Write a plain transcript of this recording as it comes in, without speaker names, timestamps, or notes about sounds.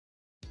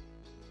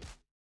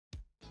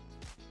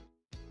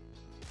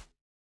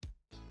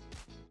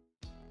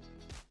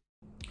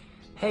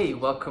Hey,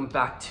 welcome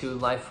back to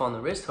Life on the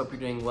Wrist. Hope you're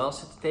doing well.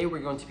 So today we're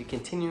going to be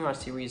continuing our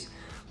series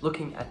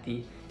looking at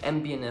the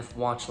MB&F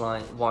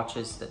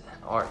watches that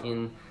are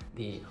in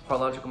the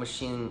Horological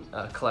Machine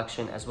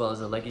collection as well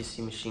as the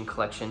Legacy Machine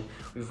collection.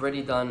 We've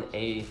already done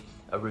a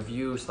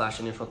review /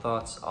 initial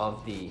thoughts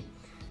of the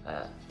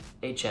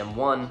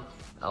HM1.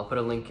 I'll put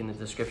a link in the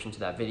description to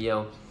that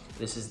video.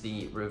 This is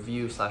the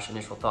review /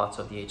 initial thoughts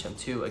of the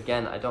HM2.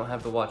 Again, I don't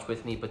have the watch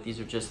with me, but these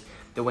are just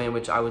the way in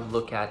which I would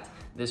look at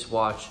this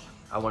watch.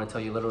 I want to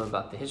tell you a little bit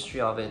about the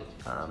history of it,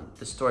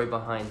 the story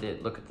behind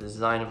it, look at the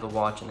design of the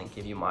watch, and then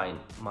give you my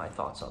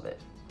thoughts of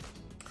it.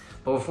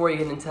 But before we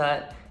get into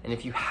that, and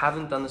if you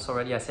haven't done this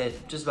already, I say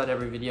it just about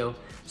every video,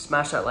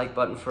 smash that like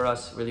button for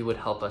us, really would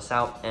help us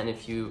out. And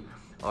if you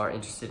are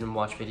interested in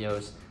watch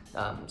videos,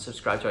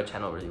 subscribe to our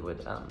channel, really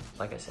would,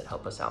 like I said,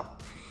 help us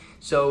out.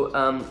 So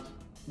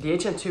the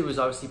HM2 is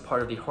obviously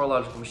part of the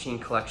Horological Machine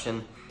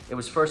collection. It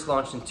was first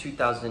launched in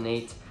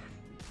 2008.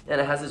 And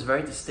it has this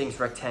very distinct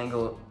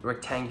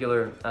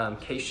rectangular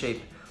case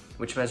shape,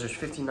 which measures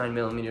 59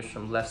 millimeters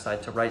from left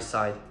side to right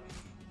side,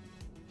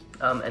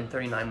 and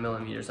 39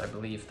 millimeters, I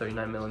believe,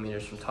 39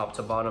 millimeters from top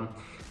to bottom.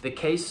 The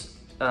cases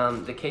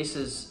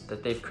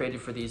that they've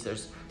created for these,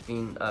 there's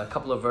been a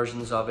couple of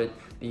versions of it.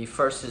 The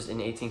first is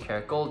in 18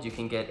 karat gold. You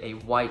can get a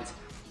white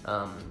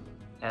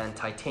and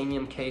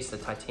titanium case. The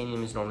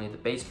titanium is normally the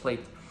base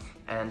plate.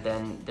 And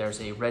then there's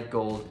a red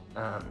gold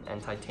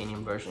and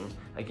titanium version.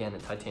 Again, the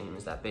titanium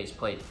is that base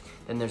plate.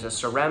 Then there's a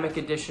ceramic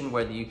edition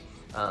where the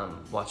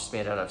watch is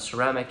made out of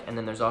ceramic. And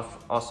then there's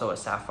also a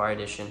sapphire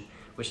edition,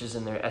 which is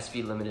in their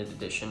SV limited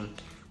edition,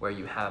 where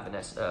you have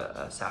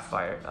a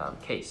sapphire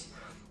case.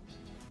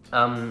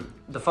 The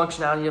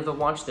functionality of the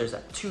watch, there's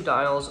two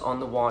dials on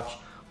the watch,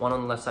 one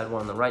on the left side,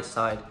 one on the right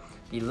side.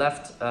 The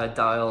left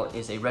dial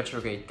is a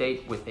retrograde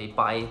date with a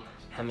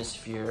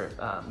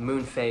bi-hemisphere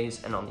moon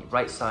phase, and on the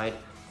right side,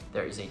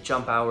 there is a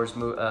jump hours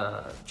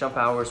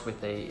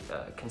with a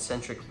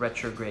concentric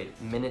retrograde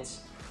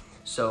minutes.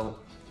 So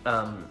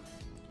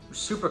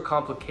super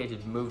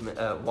complicated movement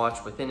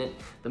watch within it.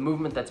 The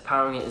movement that's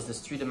powering it is this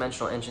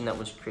three-dimensional engine that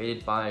was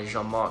created by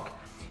Jean-Marc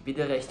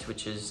Wiederrecht,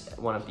 which is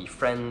one of the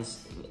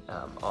friends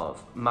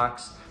of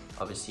Max.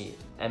 Obviously,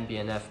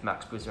 MB&F,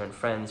 Max Boozer and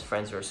Friends.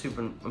 Friends are a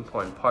super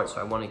important part, so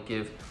I want to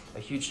give a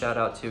huge shout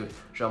out to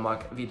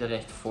Jean-Marc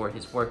Wiederrecht for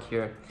his work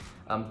here.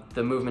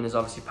 The movement is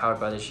obviously powered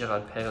by the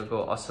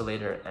Girard-Perregaux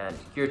oscillator and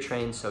gear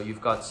train, so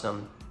you've got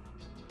some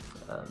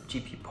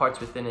GP parts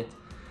within it.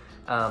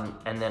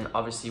 And then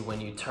obviously when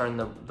you turn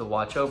the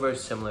watch over,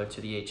 similar to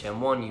the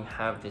HM1, you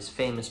have this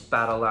famous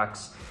battle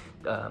axe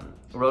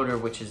rotor,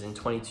 which is in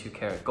 22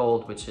 karat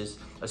gold, which is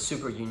a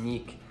super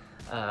unique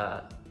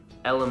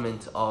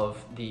element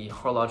of the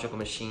horological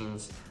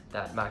machines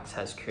that Max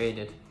has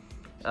created.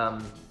 The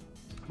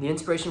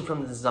inspiration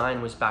from the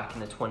design was back in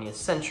the 20th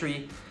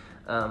century.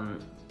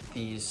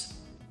 These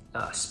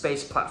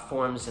space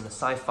platforms and the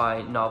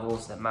sci-fi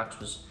novels that Max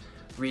was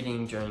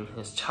reading during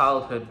his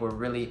childhood were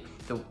really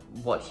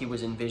what he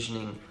was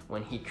envisioning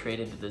when he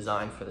created the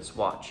design for this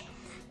watch.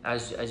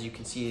 As you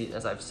can see,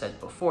 as I've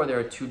said before, there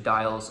are two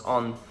dials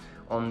on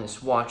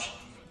this watch,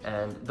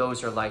 and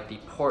those are like the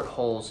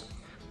portholes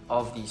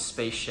of these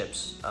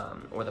spaceships,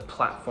 or the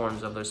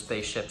platforms of those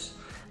spaceships.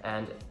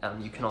 And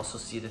you can also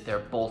see that they're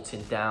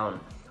bolted down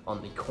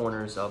on the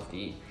corners of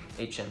the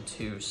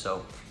HM2.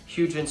 So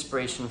huge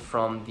inspiration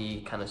from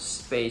the kind of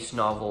space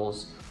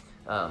novels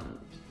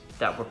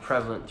that were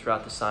prevalent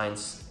throughout the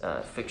science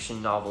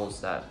fiction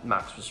novels that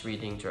Max was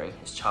reading during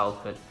his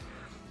childhood.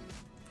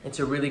 It's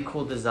a really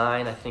cool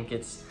design. I think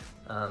it's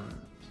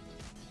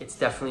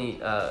definitely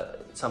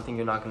something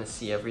you're not going to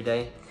see every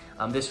day.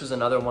 This was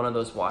another one of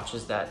those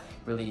watches that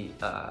really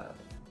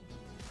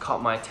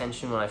caught my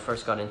attention when I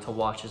first got into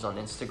watches on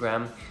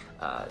Instagram.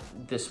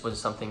 This was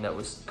something that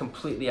was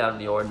completely out of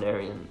the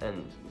ordinary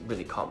and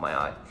really caught my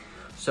eye.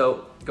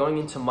 So going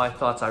into my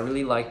thoughts, I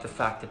really like the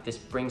fact that this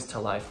brings to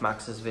life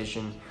Max's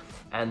vision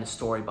and the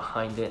story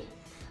behind it.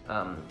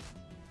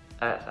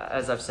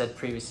 As I've said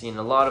previously in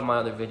a lot of my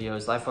other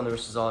videos, Life on the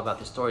Wrist is all about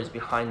the stories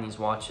behind these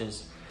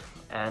watches,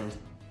 and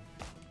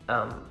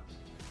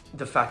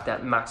the fact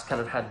that Max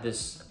kind of had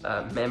this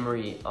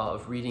memory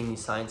of reading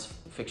these science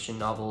fiction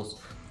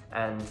novels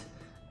and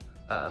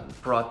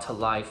brought to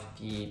life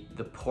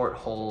the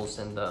portholes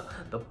and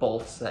the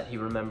bolts that he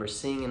remembers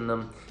seeing in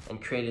them,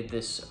 and created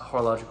this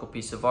horological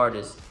piece of art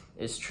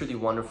is truly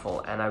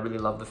wonderful. And I really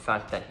love the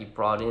fact that he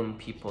brought in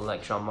people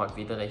like Jean-Marc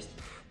Wiederrecht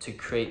to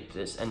create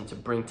this and to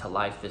bring to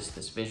life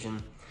this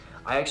vision.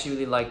 I actually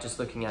really like just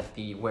looking at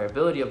the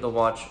wearability of the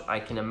watch. I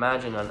can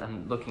imagine,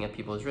 and looking at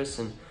people's wrists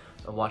and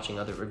watching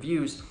other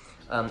reviews,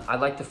 I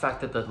like the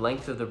fact that the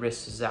length of the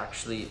wrist is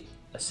actually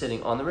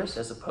sitting on the wrist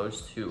as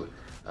opposed to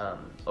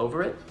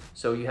over it.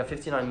 So you have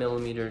 59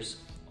 millimeters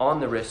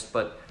on the wrist,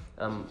 but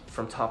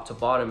from top to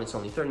bottom it's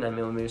only 39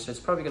 millimeters, so it's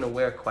probably going to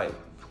wear quite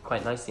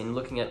nicely. And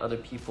looking at other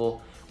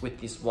people with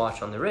this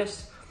watch on the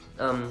wrist,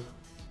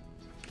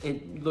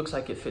 it looks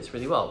like it fits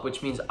really well,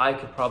 which means I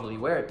could probably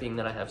wear it, being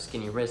that I have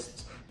skinny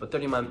wrists, but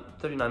 39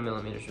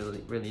 millimeters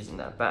really isn't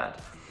that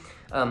bad.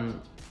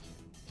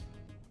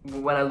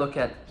 when I look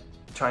at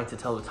trying to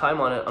tell the time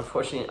on it,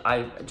 unfortunately,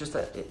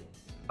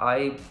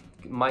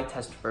 my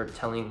test for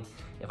telling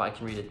if I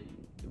can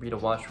read a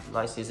watch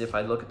nicely is if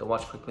I look at the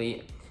watch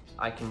quickly,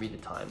 I can read the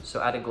time.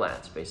 So at a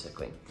glance,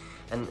 basically.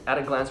 And at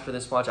a glance for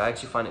this watch, I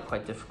actually find it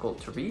quite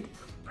difficult to read.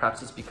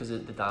 Perhaps it's because the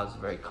dial is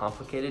very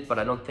complicated, but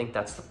I don't think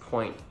that's the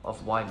point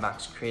of why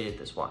Max created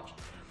this watch.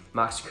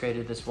 Max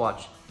created this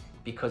watch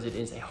because it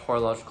is a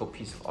horological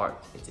piece of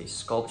art. It's a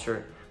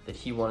sculpture that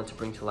he wanted to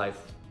bring to life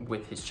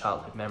with his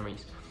childhood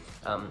memories.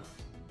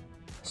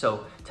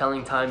 So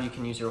telling time, you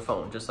can use your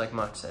phone, just like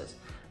Max says.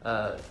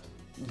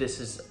 This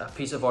is a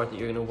piece of art that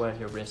you're gonna wear on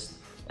your wrist,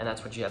 and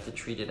that's what you have to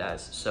treat it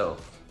as. So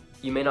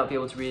you may not be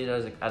able to read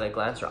it at a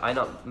glance, or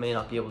may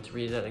not be able to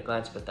read it at a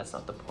glance, but that's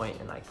not the point,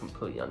 and I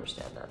completely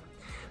understand that.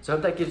 So I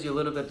hope that gives you a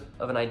little bit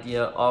of an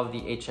idea of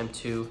the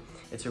HM2.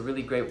 It's a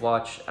really great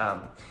watch.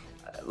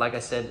 Like I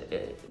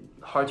said,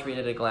 hard to read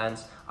at a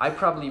glance. I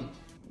probably,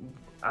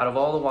 out of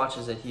all the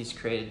watches that he's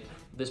created,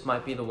 this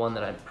might be the one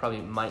that I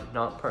probably might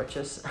not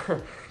purchase.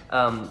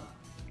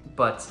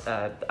 But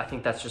I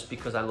think that's just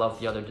because I love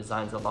the other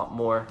designs a lot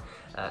more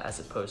as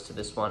opposed to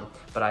this one.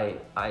 But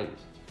I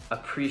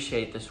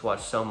appreciate this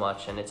watch so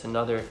much, and it's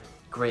another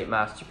great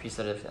masterpiece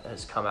that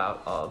has come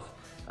out of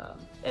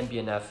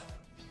MB&F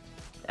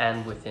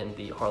and within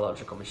the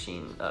Horological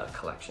Machine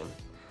collection.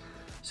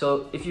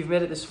 So if you've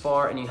made it this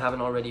far and you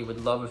haven't already,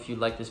 would love if you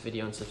like this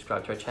video and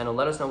subscribe to our channel.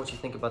 Let us know what you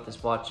think about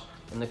this watch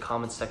in the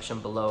comments section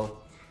below.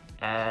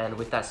 And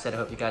with that said, I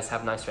hope you guys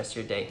have a nice rest of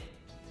your day.